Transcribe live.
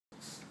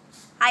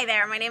Hi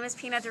there, my name is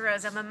Pina De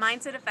Rosa. I'm a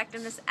mindset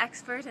effectiveness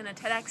expert and a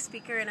TEDx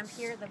speaker, and I'm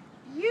here at the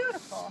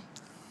beautiful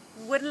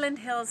Woodland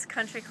Hills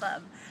Country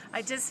Club.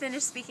 I just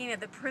finished speaking at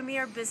the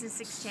Premier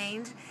Business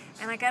Exchange,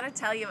 and I gotta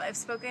tell you, I've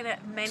spoken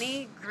at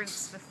many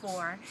groups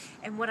before,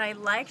 and what I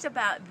liked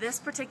about this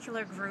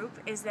particular group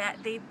is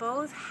that they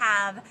both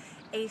have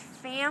a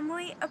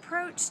family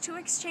approach to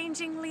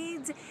exchanging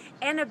leads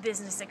and a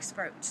business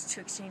approach to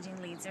exchanging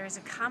leads. There is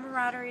a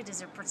camaraderie,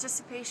 there's a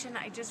participation.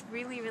 I just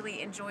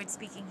really enjoyed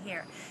speaking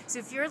here. So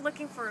if you're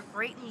looking for a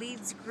great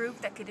leads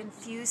group that could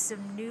infuse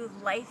some new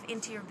life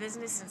into your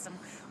business and some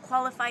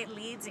qualified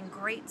leads and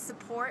great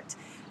support,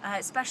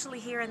 especially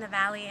here in the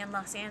Valley in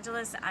Los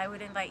Angeles, I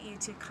would invite you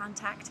to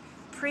contact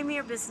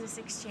Premier Business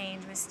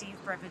Exchange with Steve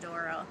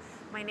Brevidoro.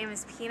 My name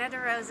is Pina De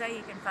Rosa.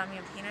 You can find me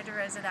on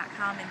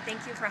pinaderosa.com, and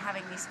thank you for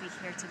having me speak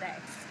here today.